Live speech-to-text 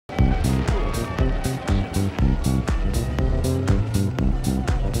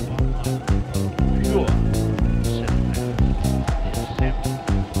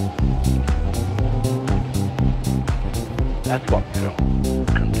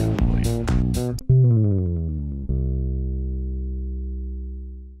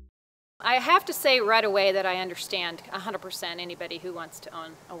I have to say right away that I understand 100% anybody who wants to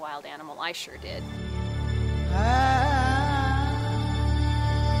own a wild animal. I sure did.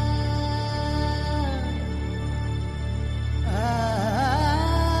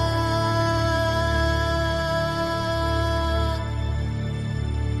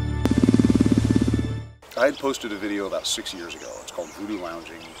 I had posted a video about 6 years ago. It's called Voodoo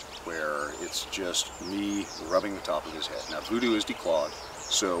Lounging, where it's just me rubbing the top of his head. Now, Voodoo is declawed,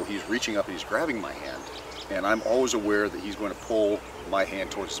 so he's reaching up and he's grabbing my hand, and I'm always aware that he's going to pull my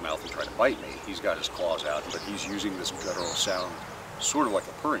hand towards his mouth and try to bite me. He's got his claws out, but he's using this guttural sound, sort of like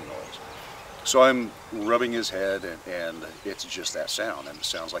a purring noise. So I'm rubbing his head, and it's just that sound, and it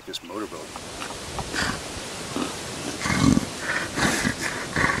sounds like this motorboat.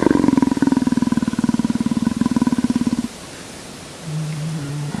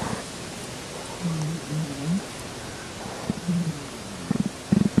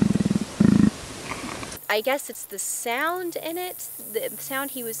 I guess it's the sound in it, the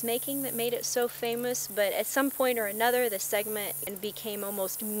sound he was making that made it so famous, but at some point or another the segment became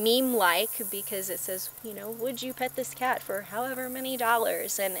almost meme-like because it says, you know, would you pet this cat for however many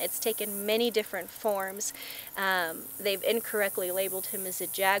dollars? And it's taken many different forms. They've incorrectly labeled him as a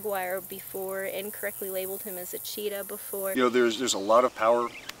jaguar before, incorrectly labeled him as a cheetah before. You know, there's a lot of power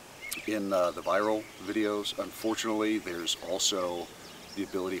in the viral videos. Unfortunately, there's also the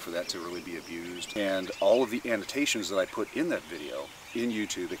ability for that to really be abused. And all of the annotations that I put in that video in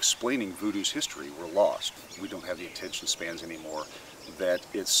YouTube explaining Voodoo's history were lost. We don't have the attention spans anymore, that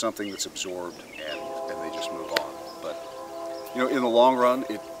it's something that's absorbed and they just move on. But, you know, in the long run,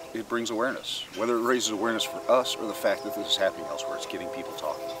 it brings awareness. Whether it raises awareness for us or the fact that this is happening elsewhere, it's getting people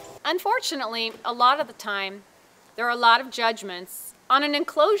talking. Unfortunately, a lot of the time, there are a lot of judgments on an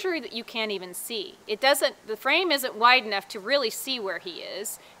enclosure that you can't even see. The frame isn't wide enough to really see where he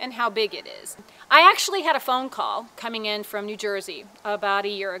is and how big it is. I actually had a phone call coming in from New Jersey about a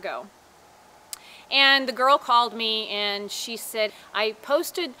year ago. And the girl called me and she said, I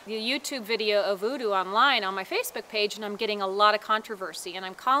posted the YouTube video of Voodoo online on my Facebook page and I'm getting a lot of controversy and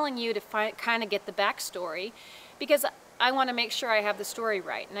I'm calling you to kind of get the backstory because I want to make sure I have the story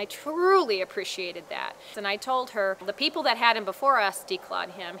right, and I truly appreciated that. And I told her the people that had him before us declawed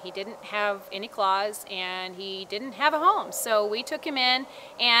him. He didn't have any claws and he didn't have a home. So we took him in,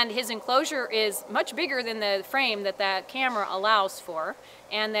 and his enclosure is much bigger than the frame that camera allows for,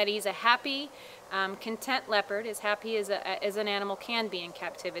 and that he's a happy, content leopard, as happy as an animal can be in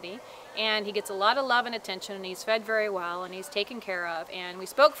captivity. And he gets a lot of love and attention, and he's fed very well, and he's taken care of. And we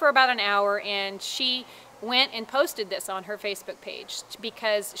spoke for about an hour, and she went and posted this on her Facebook page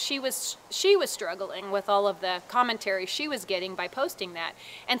because she was struggling with all of the commentary she was getting by posting that.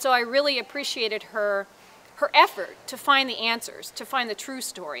 And so I really appreciated her effort to find the answers, to find the true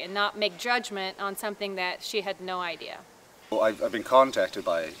story and not make judgment on something that she had no idea. Well, I've been contacted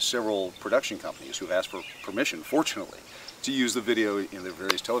by several production companies who've asked for permission, fortunately, to use the video in their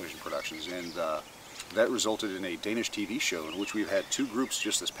various television productions, and that resulted in a Danish TV show in which we've had 2 groups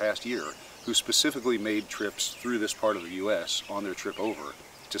just this past year who specifically made trips through this part of the U.S. on their trip over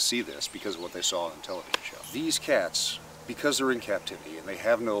to see this because of what they saw on the television show. These cats, because they're in captivity and they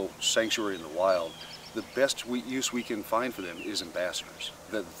have no sanctuary in the wild, the best use we can find for them is ambassadors,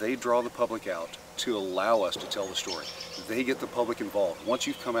 that they draw the public out to allow us to tell the story. They get the public involved. Once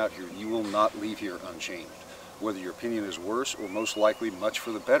you've come out here, you will not leave here unchanged. Whether your opinion is worse or most likely much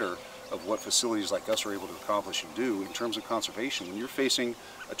for the better of what facilities like us are able to accomplish and do in terms of conservation, when you're facing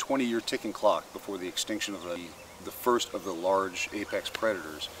a 20-year ticking clock before the extinction of the first of the large apex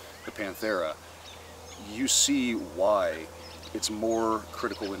predators, the Panthera, you see why it's more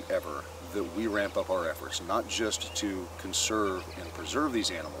critical than ever that we ramp up our efforts, not just to conserve and preserve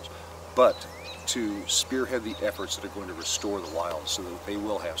these animals, but to spearhead the efforts that are going to restore the wild so that they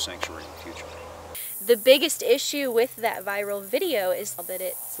will have sanctuary in the future. The biggest issue with that viral video is that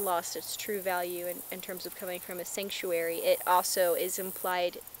it's lost its true value in terms of coming from a sanctuary. It also is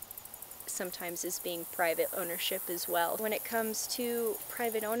implied sometimes as being private ownership as well. When it comes to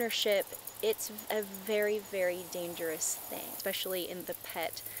private ownership, it's a very, very dangerous thing, especially in the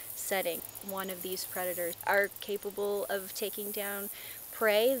pet setting. One of these predators are capable of taking down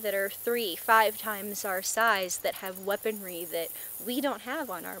prey that are 3-5 times our size, that have weaponry that we don't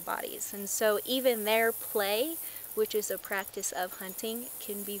have on our bodies. And so even their play, which is a practice of hunting,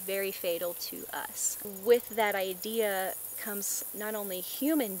 can be very fatal to us. With that idea comes not only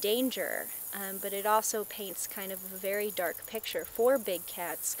human danger, but it also paints kind of a very dark picture for big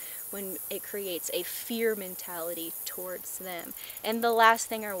cats when it creates a fear mentality towards them. And the last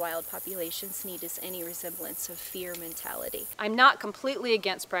thing our wild populations need is any resemblance of fear mentality. I'm not completely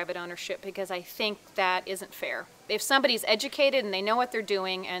against private ownership because I think that isn't fair. If somebody's educated and they know what they're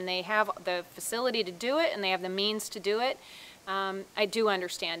doing and they have the facility to do it and they have the means to do it, I do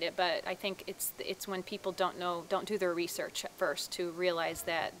understand it, but I think it's when people don't do their research at first to realize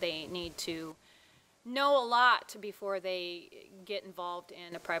that they need to know a lot before they get involved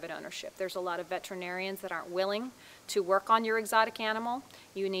in a private ownership. There's a lot of veterinarians that aren't willing to work on your exotic animal.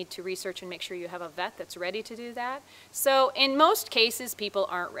 You need to research and make sure you have a vet that's ready to do that. So in most cases, people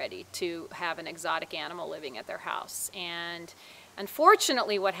aren't ready to have an exotic animal living at their house. And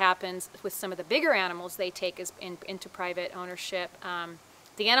unfortunately, what happens with some of the bigger animals they take into private ownership,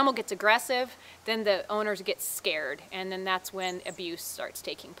 the animal gets aggressive, then the owners get scared, and then that's when abuse starts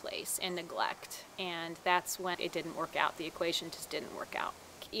taking place and neglect, and that's when it didn't work out. The equation just didn't work out.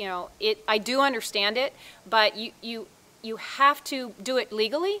 You know, I do understand it, but you have to do it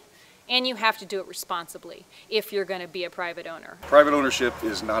legally, and you have to do it responsibly if you're going to be a private owner. Private ownership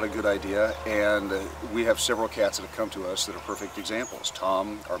is not a good idea, and we have several cats that have come to us that are perfect examples.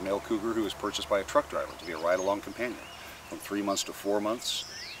 Tom, our male cougar, who was purchased by a truck driver to be a ride-along companion. From 3 months to 4 months,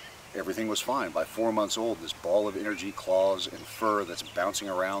 everything was fine. By 4 months old, this ball of energy, claws, and fur that's bouncing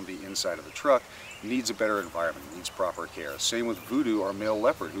around the inside of the truck needs a better environment, needs proper care. Same with Voodoo, our male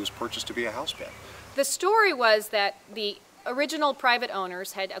leopard, who was purchased to be a house pet. The story was that the original private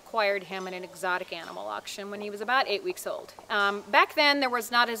owners had acquired him in an exotic animal auction when he was about 8 weeks old. Back then, there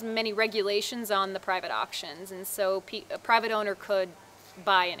was not as many regulations on the private auctions, and so a private owner could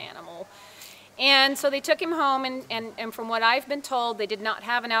buy an animal. And so they took him home, and from what I've been told, they did not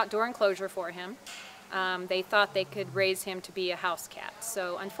have an outdoor enclosure for him. They thought they could raise him to be a house cat.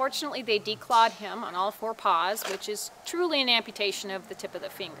 So unfortunately, they declawed him on all 4 paws, which is truly an amputation of the tip of the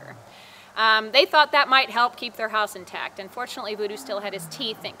finger. They thought that might help keep their house intact. Unfortunately, Voodoo still had his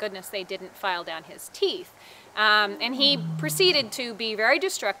teeth. Thank goodness they didn't file down his teeth. And he proceeded to be very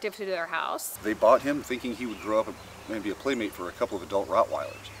destructive to their house. They bought him thinking he would grow up and be a playmate for a couple of adult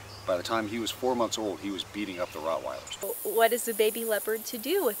Rottweilers. By the time he was 4 months old, he was beating up the Rottweilers. What is a baby leopard to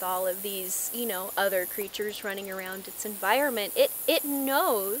do with all of these, other creatures running around its environment? It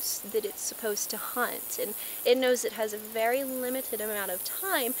knows that it's supposed to hunt, and it knows it has a very limited amount of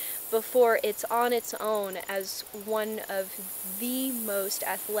time before it's on its own as one of the most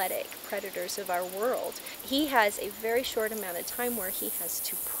athletic predators of our world. He has a very short amount of time where he has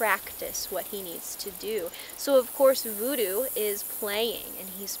to practice what he needs to do. So of course Voodoo is playing, and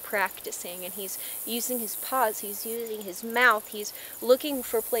he's practicing, and he's using his paws, he's using his mouth, he's looking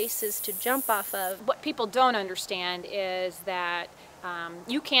for places to jump off of. What people don't understand is that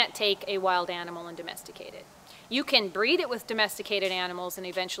you can't take a wild animal and domesticate it. You can breed it with domesticated animals and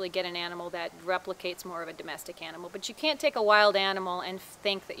eventually get an animal that replicates more of a domestic animal, but you can't take a wild animal and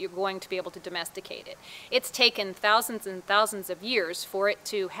think that you're going to be able to domesticate it. It's taken thousands and thousands of years for it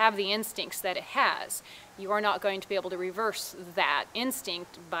to have the instincts that it has. You are not going to be able to reverse that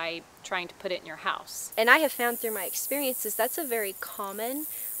instinct by trying to put it in your house. And I have found through my experiences that's a very common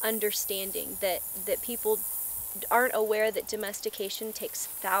understanding, that people aren't aware that domestication takes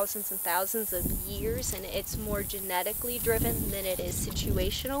thousands and thousands of years, and it's more genetically driven than it is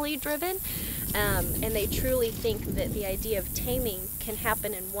situationally driven, and they truly think that the idea of taming can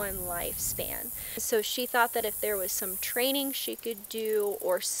happen in one lifespan. So she thought that if there was some training she could do,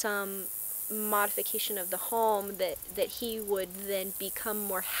 or some modification of the home, that he would then become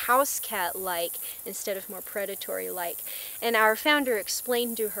more house cat-like instead of more predatory-like. And our founder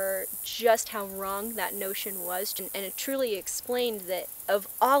explained to her just how wrong that notion was, and it truly explained that of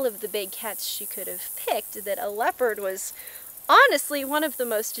all of the big cats she could have picked, that a leopard was honestly one of the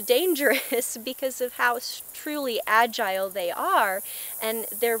most dangerous because of how truly agile they are, and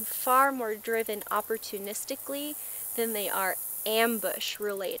they're far more driven opportunistically than they are ambush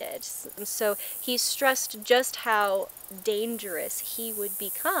related. So he stressed just how dangerous he would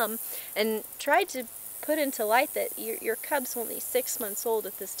become, and tried to put into light that your cub's only 6 months old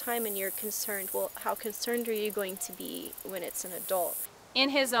at this time, and you're concerned. Well, how concerned are you going to be when it's an adult?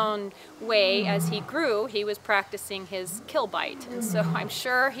 In his own way, as he grew, he was practicing his kill bite, and so I'm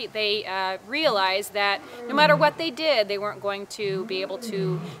sure they realized that no matter what they did, they weren't going to be able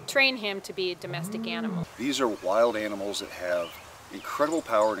to train him to be a domestic animal. These are wild animals that have incredible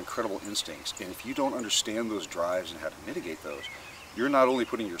power and incredible instincts, and if you don't understand those drives and how to mitigate those, you're not only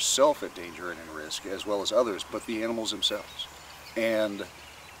putting yourself at danger and in risk, as well as others, but the animals themselves. And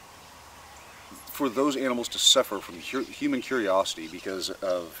for those animals to suffer from human curiosity because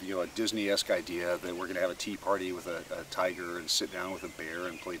of a Disney-esque idea that we're going to have a tea party with a tiger and sit down with a bear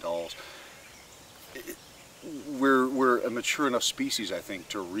and play dolls, we're a mature enough species, I think,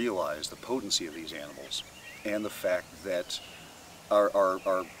 to realize the potency of these animals and the fact that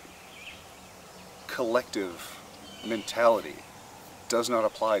our collective mentality does not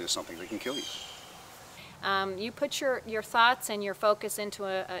apply to something that can kill you. You put your thoughts and your focus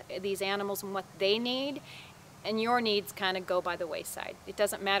into these animals and what they need, and your needs kind of go by the wayside. It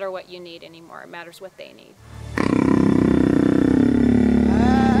doesn't matter what you need anymore. It matters what they need.